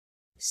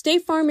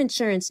State Farm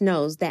Insurance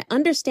knows that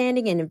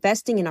understanding and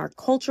investing in our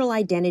cultural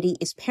identity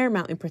is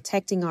paramount in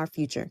protecting our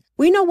future.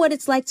 We know what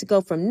it's like to go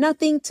from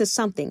nothing to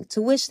something,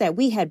 to wish that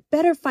we had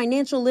better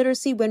financial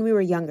literacy when we were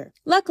younger.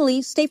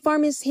 Luckily, State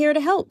Farm is here to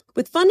help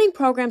with funding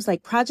programs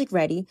like Project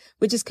Ready,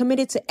 which is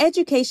committed to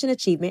education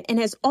achievement and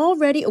has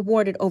already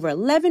awarded over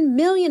 $11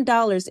 million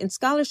in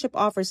scholarship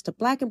offers to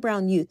Black and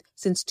brown youth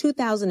since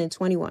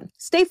 2021.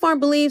 State Farm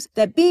believes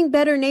that being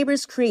better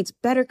neighbors creates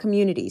better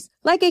communities.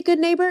 Like a good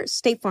neighbor,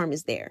 State Farm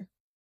is there.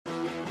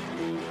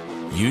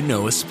 You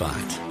know a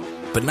spot,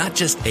 but not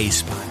just a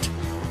spot,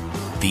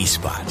 the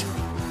spot.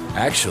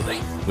 Actually,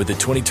 with the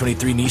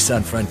 2023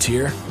 Nissan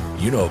Frontier,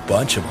 you know a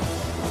bunch of them.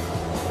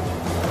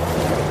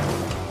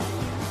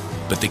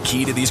 But the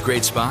key to these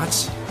great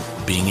spots?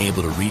 Being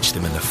able to reach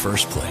them in the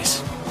first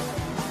place.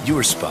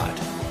 Your spot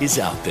is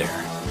out there.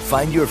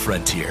 Find your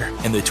Frontier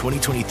in the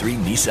 2023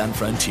 Nissan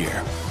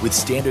Frontier with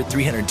standard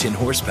 310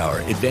 horsepower,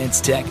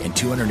 advanced tech, and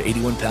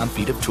 281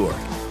 pound-feet of torque.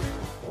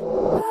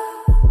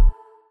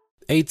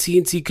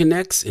 AT&T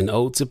connects an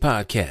ode to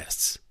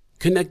podcasts.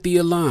 Connect the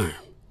alarm.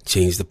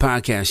 Change the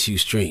podcast you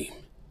stream.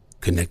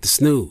 Connect the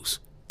snooze.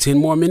 10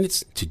 more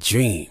minutes to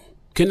dream.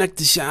 Connect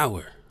the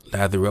shower.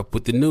 Lather up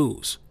with the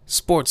news,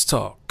 sports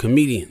talk,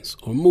 comedians,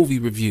 or movie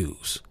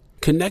reviews.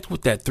 Connect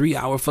with that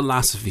 3-hour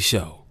philosophy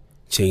show.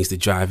 Change the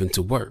drive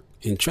into work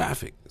in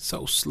traffic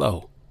so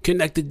slow.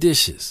 Connect the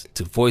dishes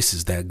to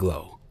voices that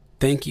glow.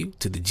 Thank you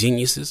to the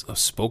geniuses of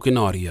spoken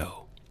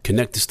audio.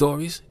 Connect the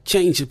stories.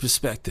 Change your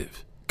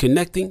perspective.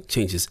 Connecting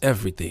changes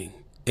everything.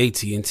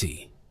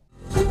 AT&T.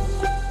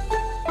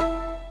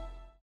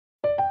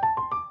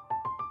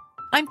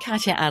 I'm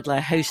Katya Adler,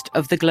 host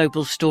of The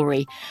Global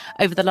Story.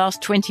 Over the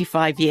last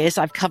 25 years,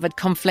 I've covered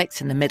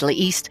conflicts in the Middle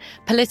East,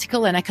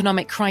 political and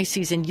economic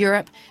crises in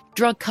Europe,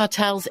 drug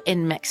cartels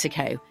in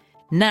Mexico.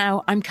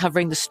 Now I'm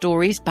covering the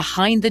stories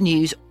behind the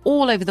news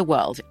all over the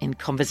world in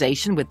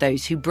conversation with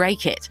those who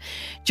break it.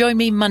 Join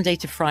me Monday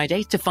to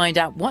Friday to find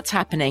out what's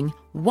happening,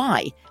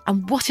 why,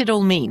 and what it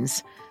all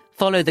means.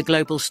 Follow The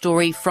Global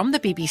Story from the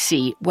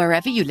BBC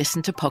wherever you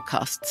listen to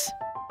podcasts.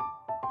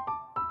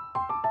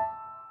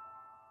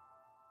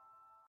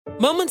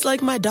 Moments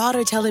like my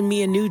daughter telling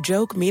me a new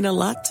joke mean a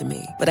lot to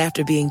me. But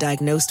after being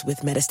diagnosed with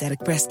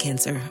metastatic breast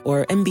cancer,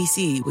 or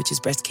MBC, which is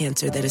breast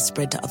cancer that is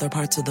spread to other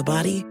parts of the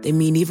body, they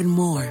mean even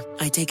more.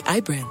 I take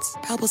Ibrance,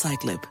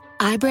 palbociclib.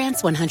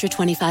 Ibrance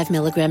 125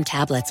 milligram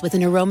tablets with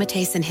an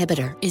aromatase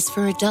inhibitor is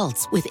for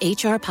adults with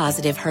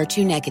HR-positive,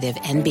 HER2-negative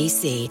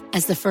MBC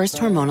as the first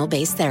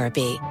hormonal-based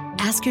therapy.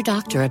 Ask your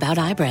doctor about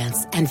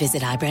Ibrance and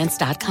visit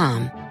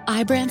Ibrance.com.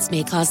 Ibrance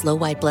may cause low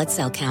white blood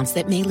cell counts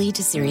that may lead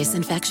to serious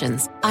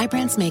infections.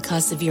 Ibrance may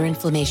cause severe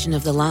inflammation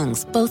of the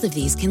lungs. Both of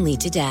these can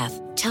lead to death.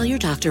 Tell your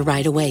doctor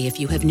right away if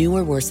you have new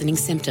or worsening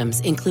symptoms,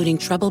 including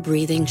trouble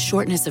breathing,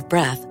 shortness of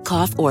breath,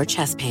 cough, or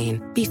chest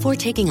pain. Before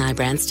taking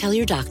Ibrance, tell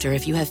your doctor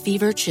if you have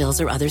fever, chills,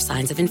 or other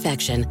signs of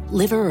infection,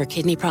 liver or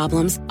kidney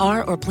problems,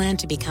 are or plan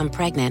to become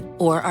pregnant,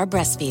 or are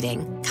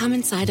breastfeeding.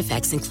 Common side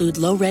effects include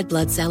low red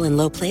blood cell and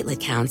low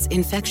platelet counts,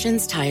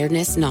 infections,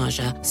 tiredness,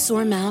 nausea,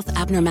 sore mouth,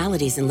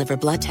 abnormalities in liver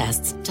blood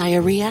tests,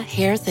 diarrhea,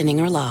 hair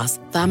thinning or loss,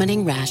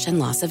 vomiting, rash, and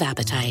loss of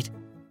appetite.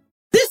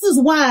 This is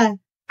why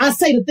I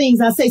say the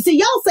things I say. See,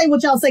 y'all say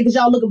what y'all say because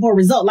y'all looking for a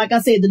result. Like I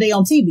said today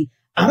on TV,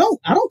 I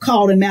don't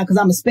call them out because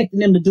I'm expecting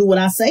them to do what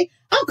I say.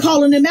 I'm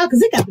calling them out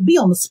because it got to be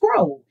on the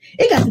scroll.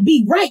 It got to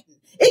be writing.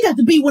 It got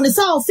to be when it's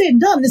all said and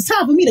done and it's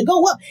time for me to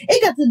go up.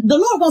 The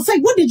Lord gonna say,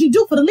 what did you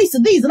do for the least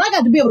of these? And I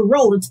got to be able to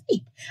roll the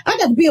tape. I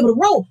got to be able to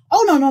roll.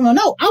 Oh,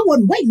 no. I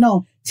wasn't waiting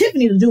on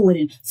Tiffany to do it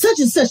and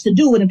such to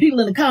do it and people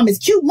in the comments,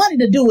 Cute Money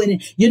to do it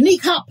and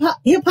Unique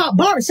Hip Hop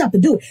Barbershop to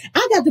do it.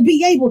 I got to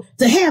be able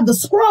to have the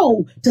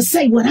scroll to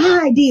say what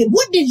I did.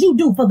 What did you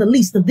do for the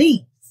least of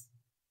these?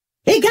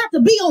 It got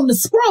to be on the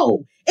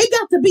scroll. It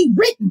got to be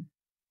written.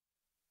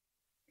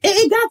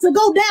 It got to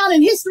go down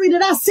in history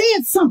that I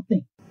said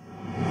something.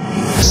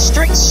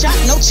 Straight shot,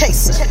 no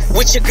chaser.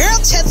 With your girl,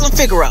 Tezlyn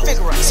Figaro.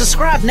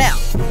 Subscribe now,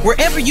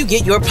 wherever you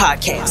get your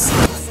podcasts.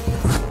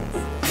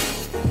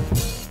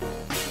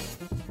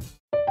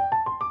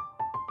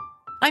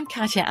 I'm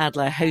Katya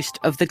Adler, host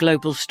of The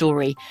Global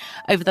Story.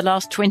 Over the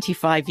last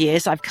 25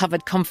 years, I've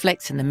covered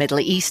conflicts in the Middle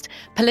East,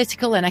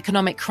 political and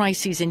economic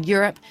crises in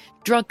Europe,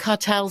 drug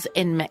cartels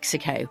in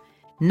Mexico.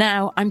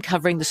 Now I'm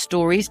covering the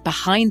stories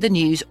behind the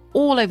news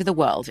all over the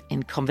world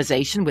in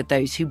conversation with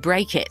those who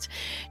break it.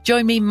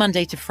 Join me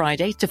Monday to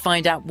Friday to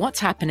find out what's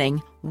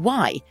happening,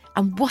 why,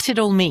 and what it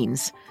all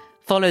means.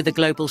 Follow The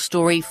Global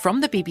Story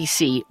from the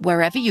BBC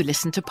wherever you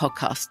listen to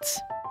podcasts.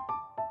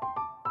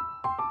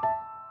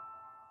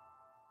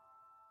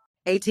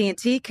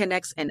 AT&T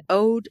connects an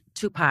ode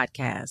to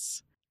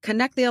podcasts.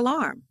 Connect the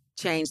alarm.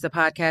 Change the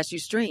podcast you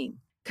stream.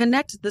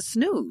 Connect the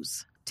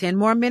snooze. 10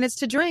 more minutes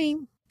to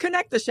dream.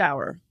 Connect the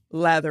shower.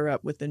 Lather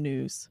up with the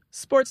news,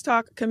 sports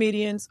talk,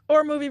 comedians,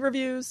 or movie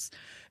reviews.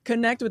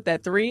 Connect with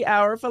that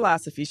 3-hour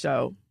philosophy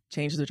show.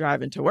 Change the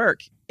drive into work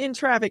in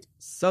traffic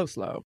so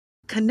slow.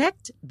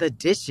 Connect the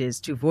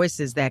dishes to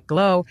voices that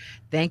glow.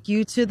 Thank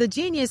you to the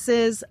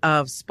geniuses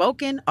of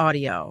spoken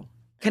audio.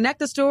 Connect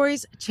the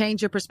stories,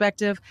 change your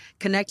perspective.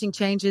 Connecting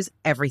changes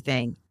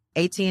everything.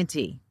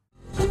 AT&T.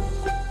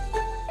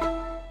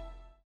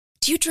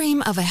 Do you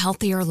dream of a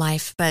healthier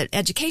life, but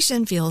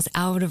education feels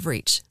out of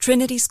reach?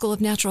 Trinity School of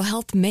Natural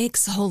Health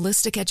makes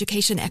holistic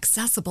education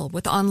accessible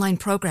with online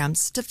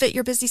programs to fit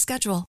your busy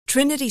schedule.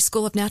 Trinity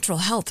School of Natural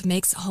Health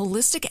makes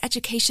holistic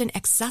education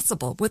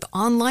accessible with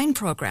online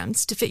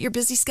programs to fit your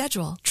busy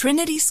schedule.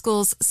 Trinity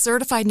School's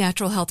Certified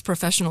Natural Health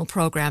Professional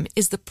Program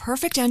is the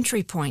perfect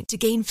entry point to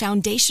gain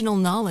foundational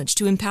knowledge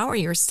to empower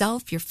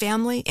yourself, your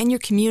family, and your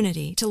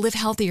community to live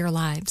healthier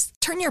lives.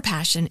 Turn your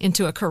passion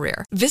into a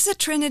career. Visit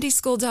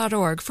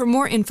trinityschool.org for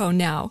more info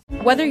now.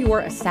 Whether you're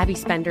a savvy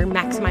spender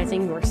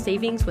maximizing your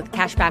savings with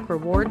cashback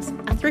rewards,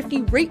 a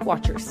thrifty rate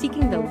watcher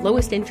seeking the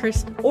lowest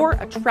interest, or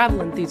a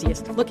travel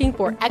enthusiast looking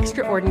for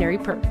extraordinary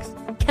perks,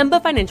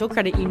 Kemba Financial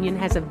Credit Union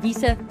has a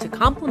visa to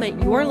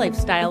complement your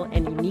lifestyle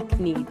and unique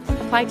needs.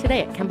 Apply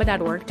today at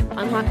Kemba.org to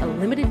unlock a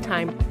limited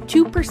time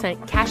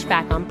 2% cash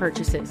back on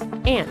purchases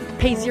and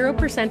pay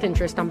 0%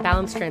 interest on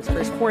balance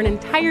transfers for an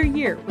entire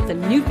year with a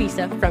new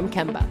visa from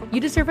Kemba. You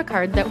deserve a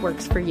card that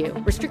works for you.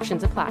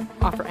 Restrictions apply.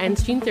 Offer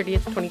ends June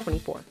 30th,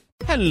 2024.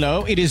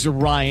 Hello, it is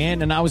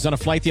Ryan, and I was on a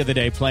flight the other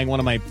day playing one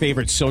of my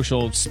favorite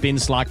social spin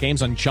slot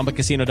games on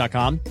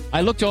ChumbaCasino.com.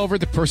 I looked over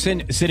at the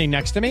person sitting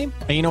next to me,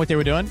 and you know what they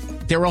were doing?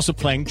 They were also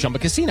playing Chumba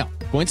Casino.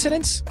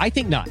 Coincidence? I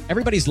think not.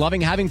 Everybody's loving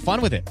having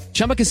fun with it.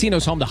 Chumba Casino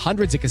is home to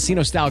hundreds of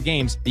casino-style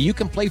games that you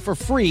can play for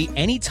free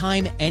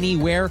anytime,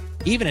 anywhere,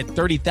 even at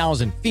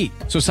 30,000 feet.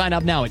 So sign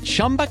up now at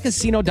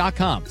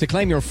ChumbaCasino.com to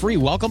claim your free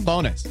welcome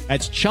bonus.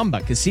 That's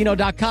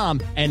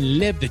ChumbaCasino.com and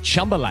live the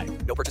Chumba life.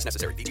 No purchase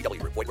necessary.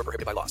 VGW. Void where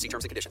prohibited by law. See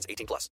terms and conditions. 18+.